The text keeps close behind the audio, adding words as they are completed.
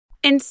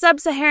In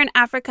sub-Saharan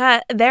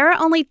Africa, there are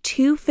only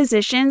 2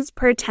 physicians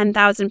per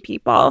 10,000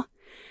 people.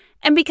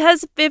 And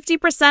because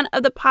 50%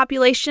 of the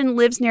population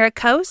lives near a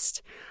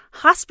coast,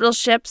 hospital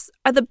ships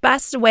are the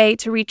best way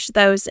to reach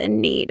those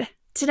in need.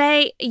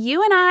 Today,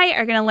 you and I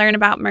are going to learn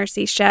about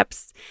Mercy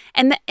ships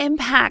and the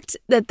impact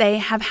that they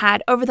have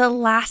had over the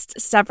last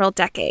several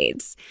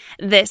decades.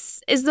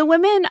 This is the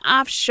Women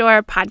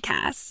Offshore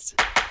Podcast.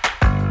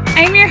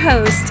 I'm your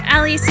host,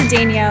 Ali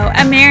Cedeno,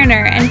 a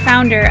mariner and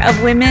founder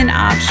of Women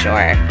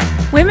Offshore.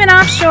 Women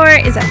Offshore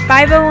is a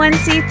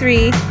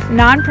 501c3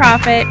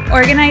 nonprofit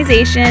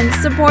organization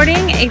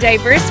supporting a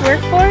diverse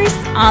workforce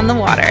on the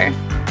water.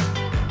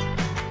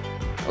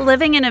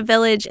 Living in a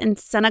village in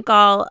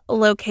Senegal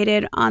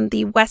located on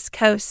the west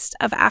coast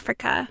of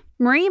Africa,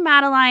 Marie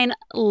Madeline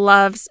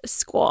loves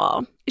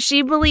school.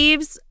 She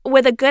believes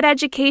with a good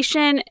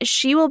education,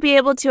 she will be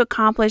able to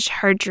accomplish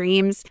her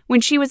dreams. When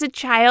she was a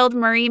child,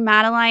 Marie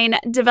Madeline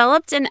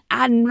developed an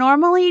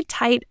abnormally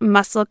tight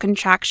muscle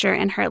contracture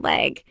in her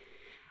leg.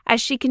 As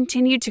she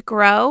continued to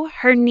grow,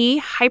 her knee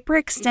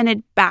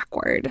hyperextended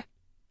backward,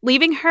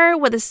 leaving her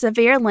with a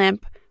severe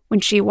limp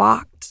when she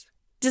walked.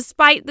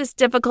 Despite this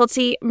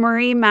difficulty,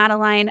 Marie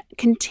Madeline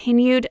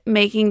continued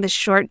making the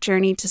short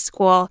journey to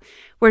school,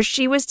 where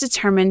she was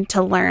determined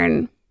to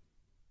learn.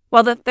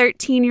 While the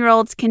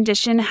 13-year-old's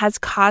condition has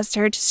caused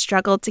her to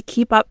struggle to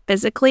keep up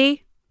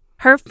physically,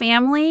 her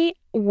family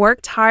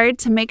worked hard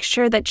to make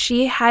sure that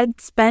she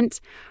had spent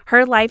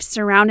her life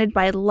surrounded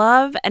by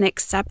love and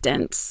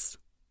acceptance.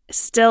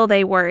 Still,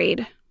 they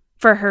worried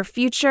for her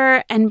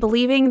future and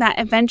believing that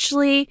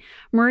eventually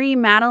Marie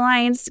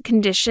Madeline's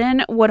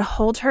condition would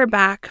hold her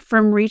back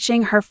from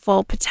reaching her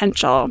full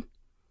potential.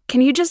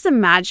 Can you just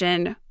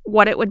imagine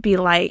what it would be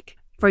like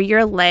for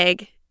your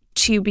leg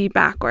to be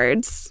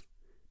backwards?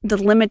 The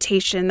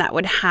limitation that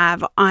would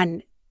have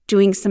on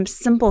doing some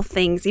simple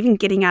things, even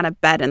getting out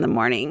of bed in the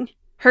morning.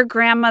 Her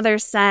grandmother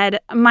said,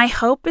 "My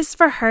hope is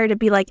for her to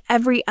be like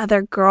every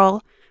other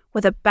girl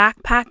with a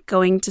backpack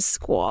going to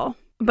school."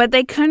 But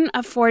they couldn't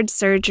afford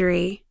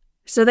surgery,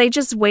 so they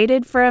just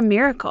waited for a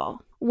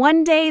miracle.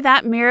 One day,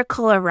 that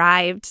miracle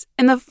arrived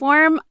in the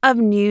form of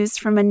news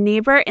from a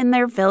neighbor in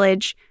their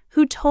village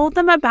who told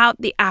them about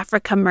the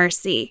Africa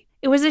Mercy.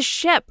 It was a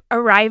ship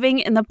arriving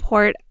in the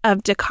port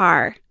of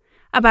Dakar,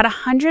 about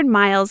 100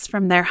 miles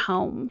from their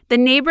home. The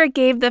neighbor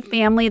gave the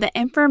family the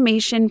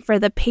information for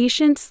the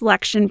patient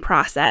selection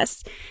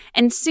process,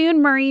 and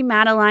soon Marie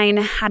Madeline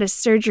had a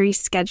surgery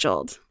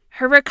scheduled.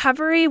 Her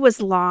recovery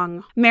was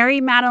long. Marie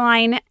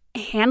Madeline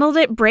handled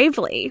it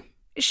bravely.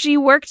 She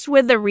worked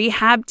with the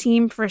rehab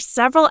team for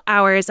several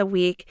hours a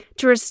week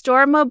to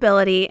restore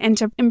mobility and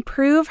to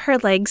improve her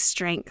leg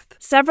strength.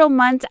 Several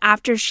months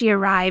after she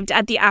arrived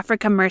at the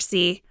Africa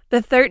Mercy,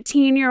 the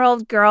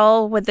 13-year-old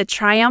girl with the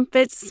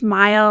triumphant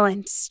smile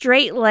and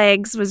straight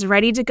legs was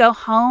ready to go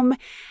home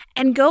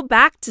and go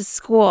back to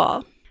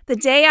school. The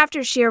day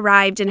after she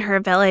arrived in her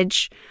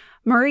village,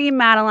 Marie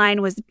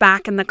Madeline was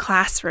back in the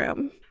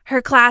classroom.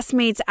 Her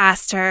classmates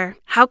asked her,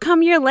 "How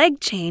come your leg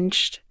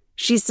changed?"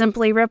 She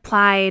simply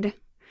replied,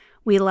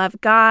 "We love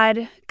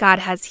God, God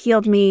has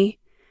healed me,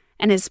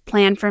 and His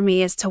plan for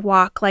me is to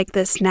walk like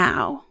this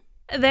now."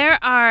 There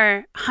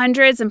are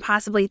hundreds and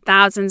possibly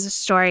thousands of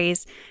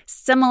stories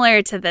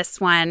similar to this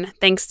one,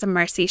 thanks to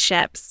Mercy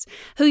Ships,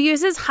 who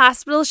uses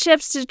hospital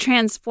ships to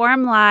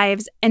transform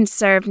lives and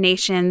serve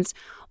nations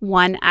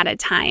one at a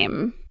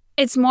time.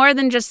 It's more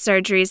than just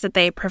surgeries that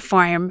they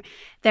perform.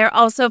 They're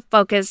also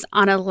focused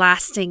on a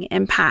lasting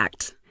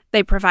impact.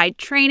 They provide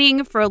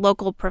training for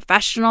local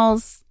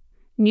professionals,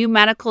 new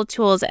medical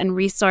tools and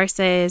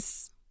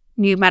resources,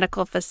 new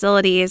medical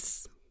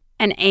facilities,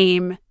 and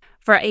aim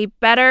for a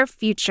better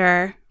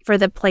future for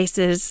the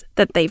places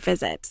that they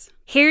visit.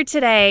 Here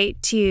today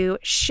to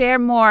share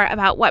more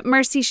about what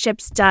Mercy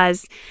Ships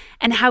does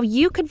and how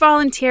you could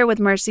volunteer with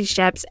Mercy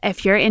Ships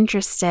if you're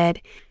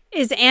interested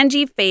is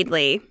Angie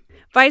Fadley,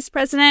 Vice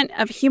President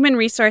of Human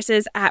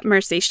Resources at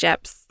Mercy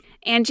Ships.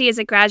 Angie is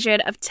a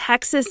graduate of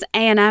Texas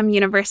A&M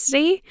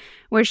University,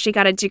 where she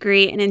got a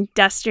degree in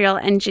industrial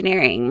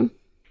engineering.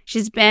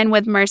 She's been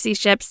with Mercy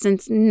Ships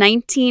since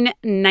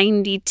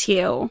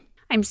 1992.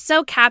 I'm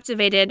so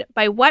captivated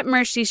by what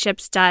Mercy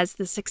Ships does,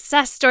 the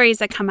success stories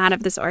that come out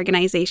of this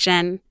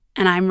organization,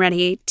 and I'm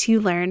ready to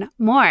learn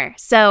more.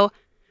 So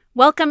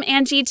welcome,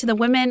 Angie, to the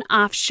Women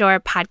Offshore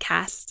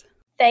Podcast.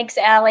 Thanks,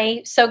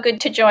 Ali. So good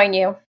to join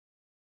you.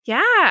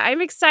 Yeah,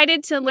 I'm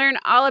excited to learn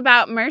all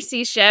about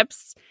Mercy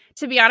Ships.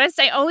 To be honest,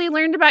 I only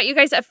learned about you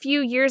guys a few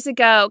years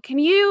ago. Can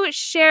you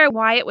share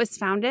why it was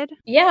founded?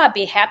 Yeah, I'd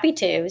be happy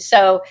to.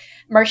 So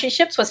Mercy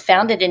Ships was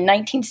founded in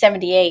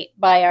 1978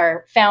 by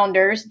our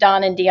founders,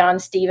 Don and Dion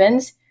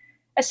Stevens,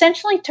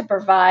 essentially to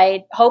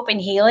provide hope and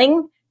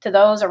healing to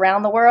those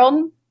around the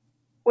world.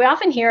 We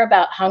often hear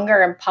about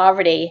hunger and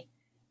poverty,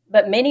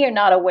 but many are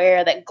not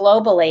aware that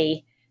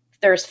globally,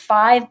 there's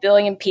 5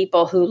 billion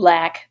people who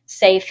lack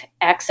safe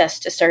access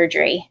to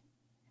surgery.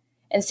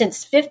 And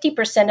since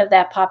 50% of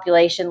that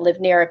population live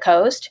near a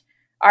coast,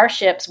 our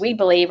ships, we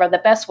believe, are the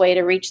best way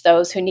to reach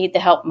those who need the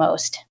help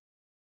most.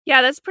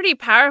 Yeah, that's pretty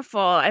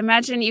powerful. I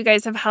imagine you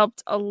guys have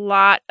helped a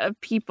lot of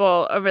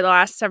people over the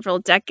last several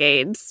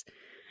decades.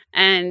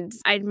 And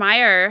I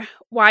admire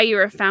why you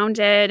were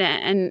founded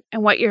and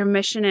what your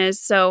mission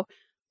is. So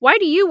why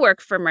do you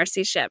work for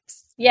Mercy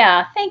Ships?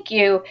 Yeah, thank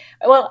you.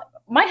 Well,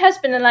 my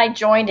husband and I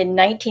joined in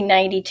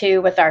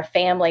 1992 with our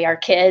family, our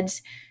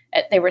kids.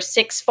 They were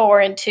 6,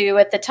 4, and 2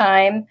 at the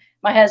time.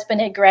 My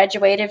husband had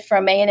graduated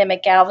from A&M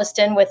at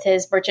Galveston with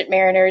his Merchant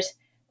Mariners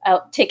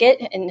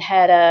ticket and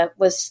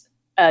was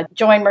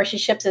joined Mercy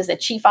Ships as a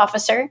chief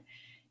officer.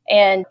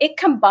 And it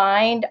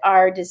combined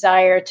our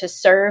desire to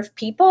serve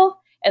people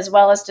as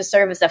well as to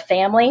serve as a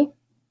family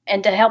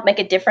and to help make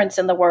a difference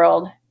in the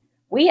world.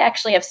 We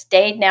actually have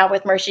stayed now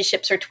with Mercy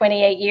Ships for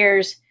 28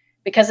 years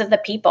because of the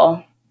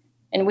people.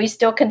 And we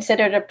still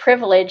consider it a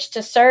privilege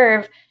to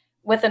serve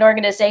with an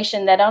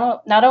organization that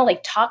not only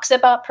talks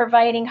about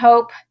providing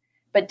hope,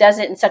 but does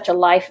it in such a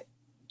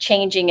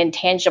life-changing and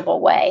tangible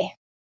way.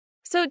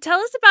 So tell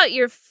us about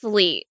your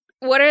fleet.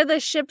 What are the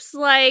ships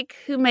like?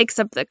 Who makes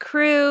up the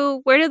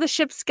crew? Where do the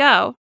ships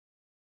go?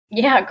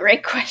 Yeah,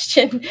 great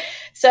question.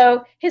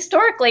 So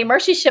historically,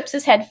 Mercy Ships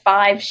has had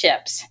 5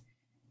 ships.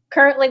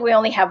 Currently, we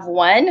only have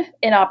one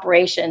in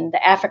operation,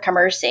 the Africa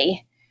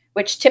Mercy,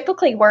 which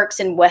typically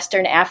works in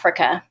Western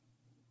Africa.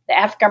 The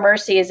Africa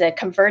Mercy is a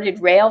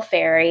converted rail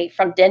ferry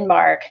from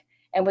Denmark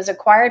and was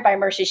acquired by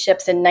Mercy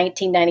Ships in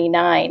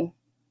 1999.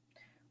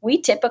 We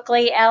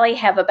typically, Allie,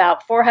 have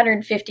about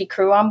 450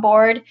 crew on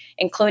board,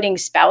 including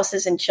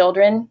spouses and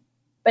children.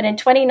 But in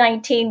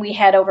 2019, we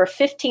had over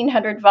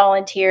 1,500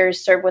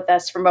 volunteers serve with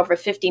us from over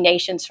 50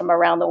 nations from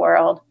around the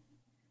world.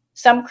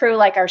 Some crew,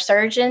 like our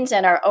surgeons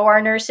and our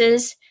OR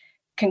nurses,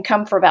 can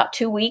come for about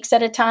 2 weeks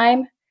at a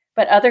time,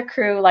 but other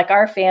crew, like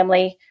our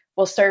family,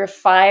 will serve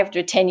 5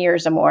 to 10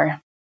 years or more.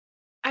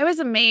 I was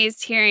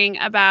amazed hearing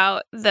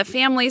about the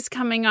families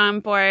coming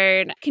on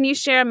board. Can you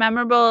share a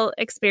memorable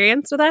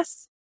experience with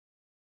us?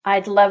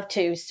 I'd love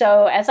to.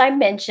 So as I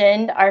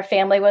mentioned, our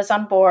family was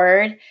on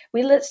board.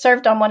 We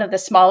served on one of the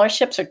smaller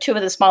ships or 2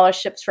 of the smaller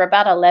ships for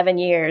about 11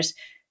 years,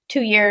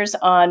 2 years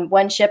on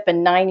one ship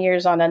and 9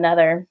 years on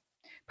another,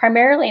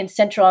 primarily in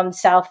Central and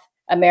South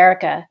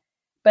America.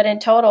 But in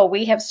total,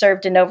 we have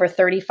served in over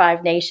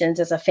 35 nations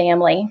as a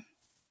family.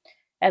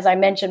 As I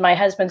mentioned, my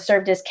husband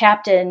served as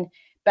captain,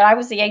 but I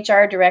was the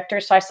HR director,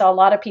 so I saw a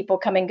lot of people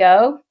come and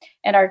go,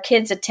 and our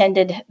kids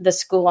attended the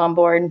school on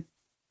board.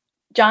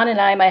 John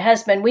and I, my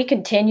husband, we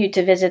continue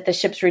to visit the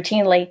ships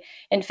routinely.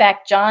 In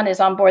fact, John is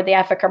on board the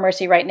Africa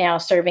Mercy right now,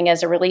 serving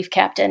as a relief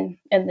captain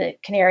in the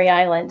Canary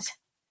Islands.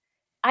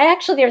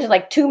 There's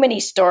like too many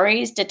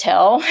stories to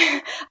tell,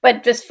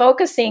 but just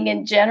focusing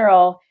in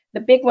general, the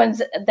big ones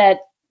that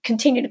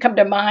continue to come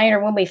to mind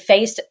are when we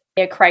faced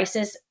a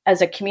crisis as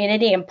a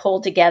community and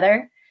pulled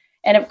together.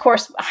 And of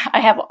course, I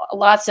have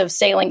lots of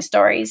sailing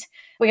stories.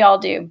 We all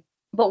do.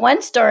 But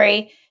one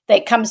story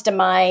that comes to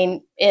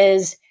mind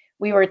is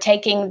we were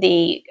taking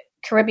the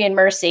Caribbean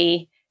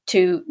Mercy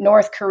to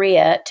North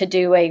Korea to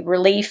do a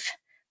relief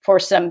for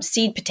some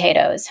seed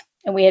potatoes.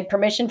 And we had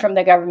permission from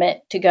the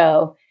government to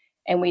go.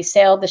 And we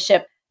sailed the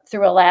ship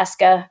through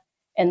Alaska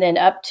and then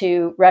up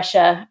to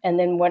Russia and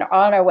then went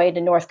on our way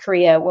to North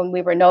Korea when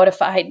we were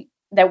notified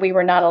that we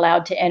were not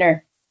allowed to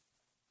enter.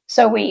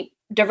 So we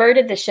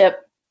diverted the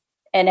ship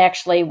and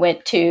actually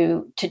went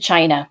to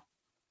China.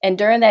 And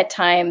during that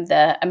time,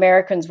 the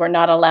Americans were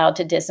not allowed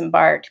to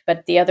disembark,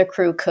 but the other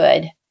crew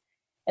could.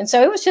 And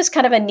so it was just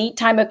kind of a neat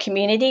time of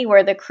community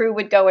where the crew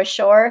would go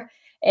ashore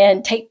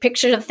and take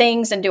pictures of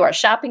things and do our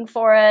shopping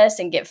for us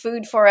and get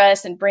food for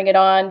us and bring it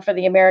on for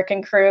the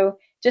American crew.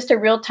 Just a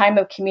real time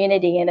of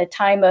community and a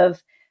time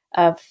of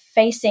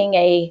facing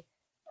a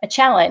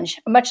challenge,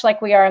 much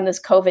like we are in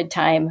this COVID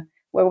time,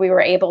 where we were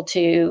able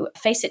to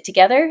face it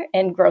together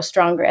and grow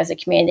stronger as a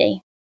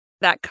community.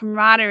 That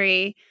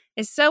camaraderie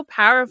is so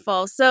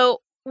powerful.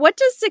 So what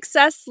does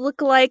success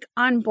look like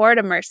on board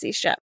a Mercy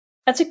ship?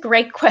 That's a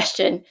great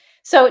question.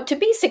 So to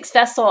be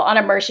successful on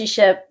a Mercy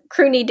ship,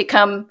 crew need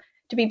to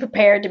be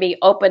prepared to be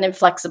open and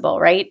flexible,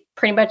 right?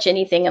 Pretty much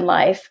anything in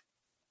life.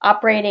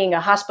 Operating a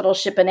hospital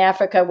ship in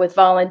Africa with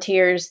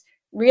volunteers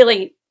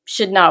really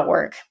should not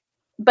work,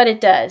 but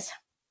it does.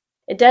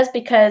 It does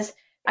because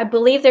I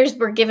believe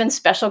we're given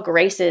special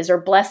graces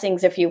or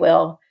blessings, if you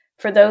will,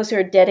 for those who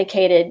are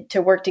dedicated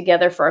to work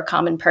together for a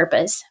common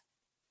purpose.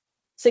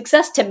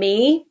 Success to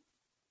me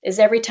is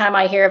every time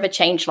I hear of a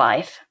changed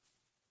life,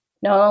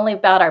 not only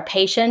about our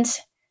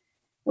patients,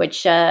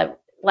 which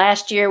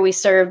last year we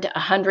served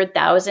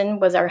 100,000,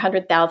 was our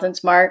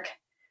 100,000th mark,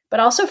 but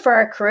also for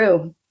our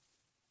crew.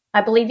 I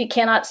believe you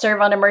cannot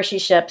serve on a Mercy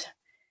ship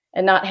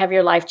and not have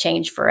your life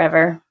change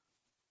forever.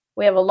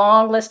 We have a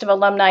long list of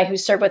alumni who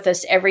serve with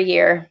us every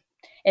year.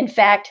 In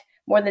fact,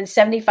 more than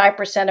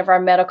 75% of our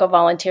medical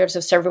volunteers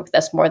have served with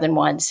us more than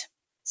once.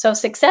 So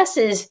success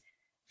is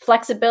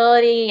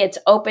flexibility, it's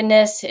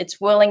openness,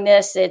 it's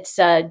willingness, it's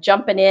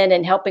jumping in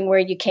and helping where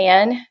you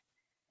can,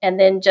 and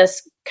then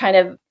just kind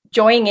of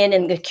joining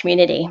in the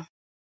community.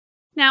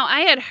 Now,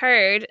 I had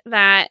heard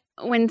that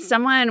when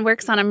someone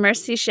works on a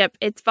Mercy ship,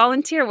 it's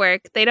volunteer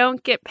work. They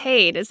don't get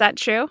paid. Is that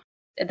true?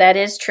 That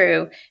is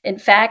true. In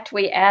fact,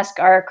 we ask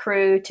our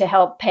crew to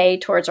help pay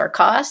towards our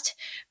cost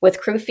with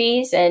crew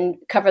fees and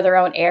cover their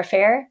own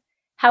airfare.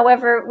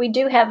 However, we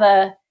do have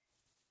a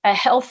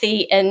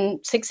healthy and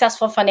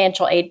successful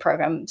financial aid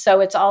program. So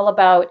it's all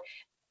about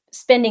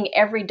spending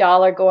every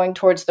dollar going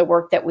towards the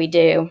work that we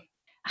do.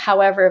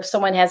 However, if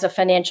someone has a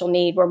financial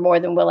need, we're more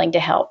than willing to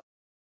help.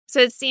 So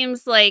it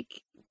seems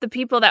like the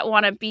people that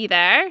want to be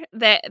there,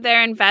 that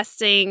they're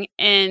investing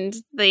in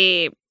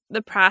the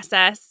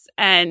process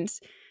and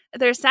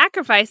they're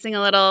sacrificing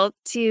a little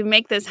to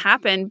make this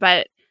happen,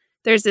 but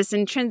there's this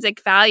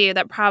intrinsic value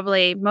that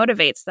probably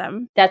motivates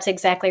them. That's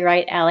exactly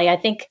right, Allie. I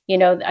think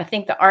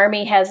the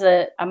Army has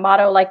a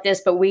motto like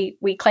this, but we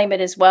claim it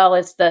as well.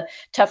 It's the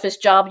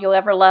toughest job you'll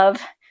ever love.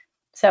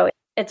 So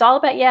it's all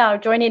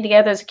about, joining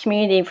together as a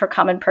community for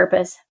common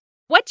purpose.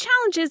 What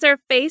challenges are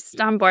faced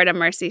on board a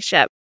Mercy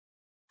ship?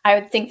 I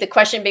would think the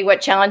question would be,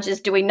 what challenges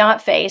do we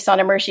not face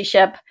on a Mercy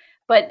ship?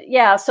 But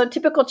so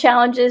typical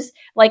challenges,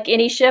 like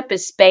any ship,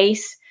 is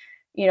space,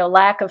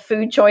 lack of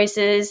food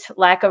choices,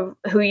 lack of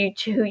who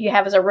you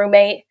have as a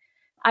roommate.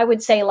 I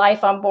would say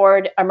life on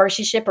board a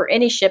Mercy ship or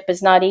any ship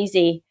is not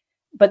easy,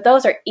 but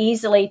those are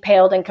easily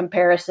paled in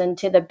comparison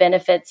to the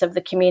benefits of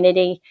the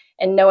community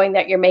and knowing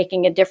that you're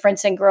making a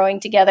difference and growing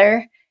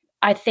together.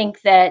 I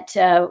think that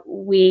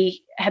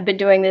we have been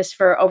doing this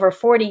for over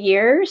 40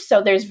 years,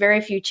 so there's very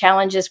few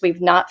challenges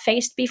we've not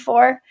faced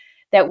before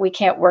that we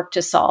can't work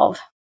to solve.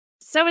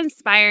 So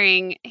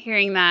inspiring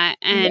hearing that.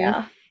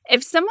 And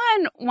if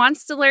someone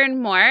wants to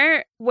learn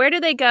more, where do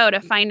they go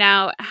to find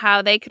out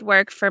how they could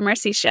work for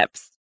Mercy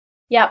ships?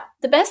 Yeah,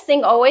 the best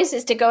thing always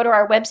is to go to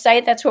our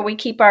website. That's where we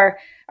keep our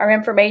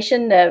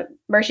information, the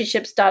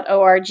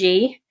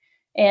mercyships.org.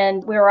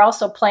 And we're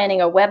also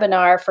planning a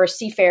webinar for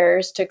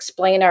seafarers to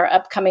explain our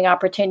upcoming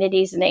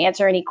opportunities and to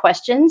answer any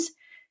questions.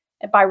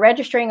 By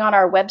registering on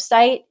our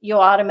website, you'll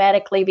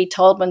automatically be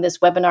told when this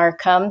webinar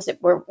comes.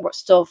 We're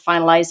still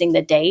finalizing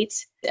the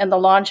dates. And the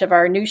launch of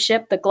our new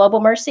ship, the Global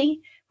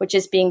Mercy, which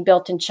is being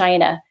built in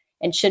China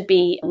and should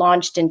be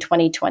launched in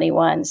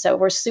 2021. So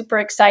we're super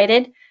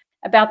excited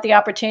about the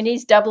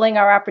opportunities, doubling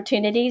our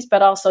opportunities,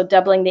 but also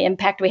doubling the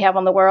impact we have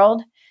on the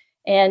world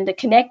and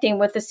connecting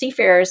with the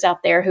seafarers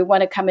out there who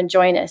want to come and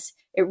join us.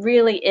 It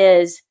really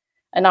is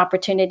an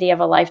opportunity of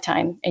a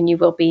lifetime, and you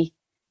will be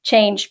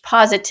changed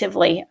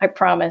positively, I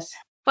promise.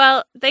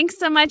 Well, thanks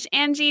so much,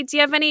 Angie. Do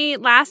you have any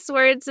last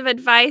words of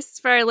advice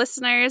for our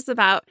listeners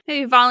about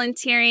maybe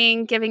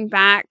volunteering, giving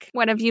back?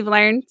 What have you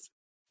learned?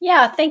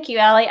 Yeah, thank you,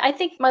 Allie. I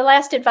think my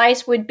last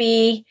advice would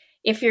be,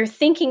 if you're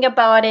thinking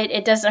about it,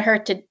 it doesn't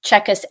hurt to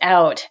check us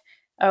out.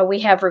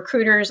 We have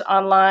recruiters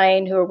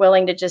online who are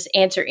willing to just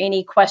answer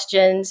any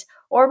questions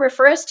or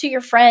refer us to your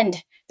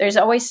friend. There's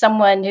always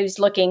someone who's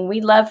looking.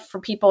 We love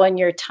for people in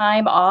your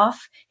time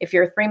off. If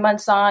you're 3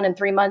 months on and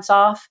 3 months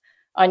off,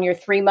 on your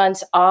 3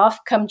 months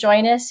off, come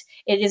join us.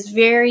 It is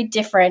very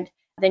different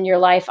than your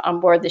life on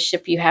board the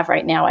ship you have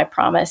right now, I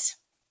promise.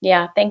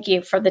 Yeah, thank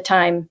you for the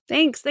time.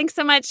 Thanks. Thanks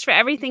so much for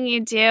everything you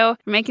do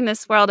for making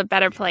this world a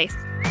better place.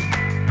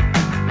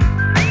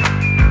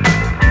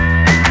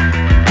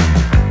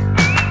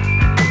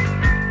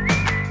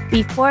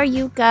 Before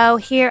you go,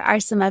 here are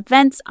some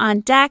events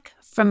on deck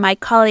from my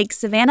colleague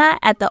Savannah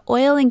at the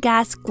Oil and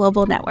Gas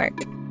Global Network.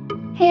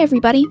 Hey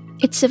everybody,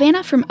 it's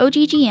Savannah from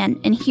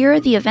OGGN, and here are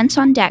the events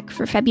on deck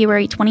for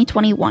February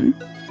 2021.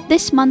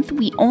 This month,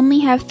 we only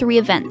have 3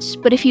 events,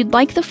 but if you'd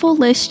like the full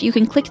list, you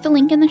can click the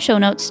link in the show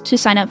notes to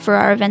sign up for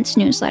our events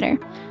newsletter.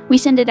 We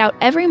send it out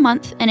every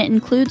month, and it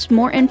includes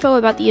more info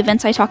about the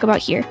events I talk about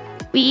here.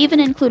 We even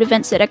include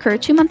events that occur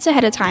 2 months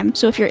ahead of time,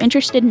 so if you're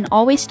interested in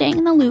always staying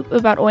in the loop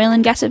about oil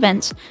and gas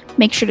events,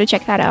 make sure to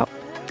check that out.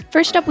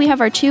 First up, we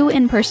have our 2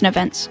 in-person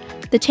events.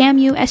 The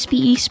TAMU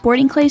SPE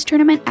Sporting Clays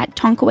Tournament at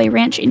Tonkaway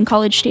Ranch in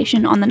College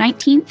Station on the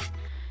 19th,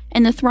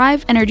 and the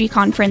Thrive Energy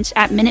Conference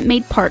at Minute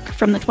Maid Park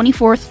from the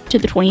 24th to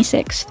the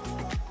 26th.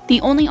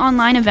 The only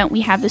online event we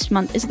have this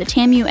month is the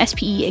TAMU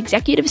SPE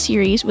Executive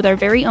Series with our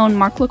very own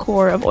Mark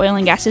LaCour of Oil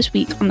and Gas This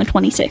Week on the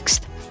 26th.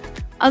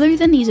 Other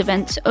than these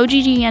events,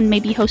 OGGN may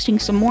be hosting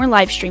some more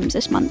live streams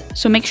this month,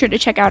 so make sure to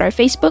check out our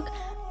Facebook,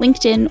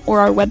 LinkedIn,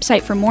 or our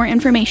website for more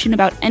information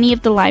about any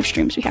of the live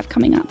streams we have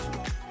coming up.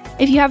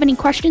 If you have any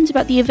questions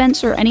about the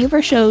events or any of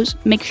our shows,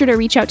 make sure to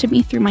reach out to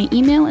me through my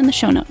email in the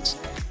show notes.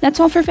 That's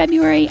all for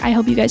February. I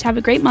hope you guys have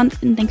a great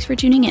month, and thanks for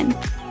tuning in.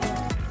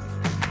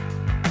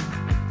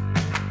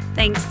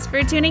 Thanks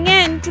for tuning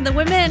in to the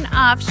Women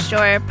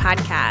Offshore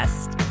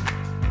podcast.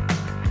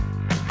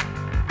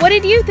 What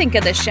did you think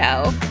of the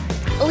show?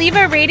 Leave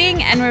a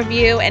rating and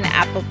review in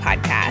Apple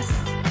Podcasts.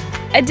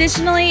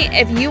 Additionally,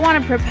 if you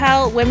want to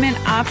propel Women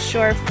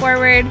Offshore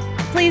forward,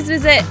 please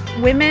visit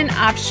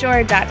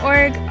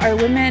womenoffshore.org or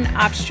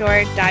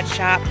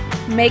womenoffshore.shop,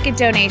 make a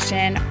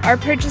donation, or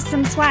purchase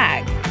some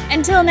swag.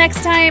 Until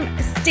next time,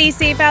 stay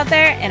safe out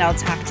there, and I'll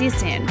talk to you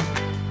soon.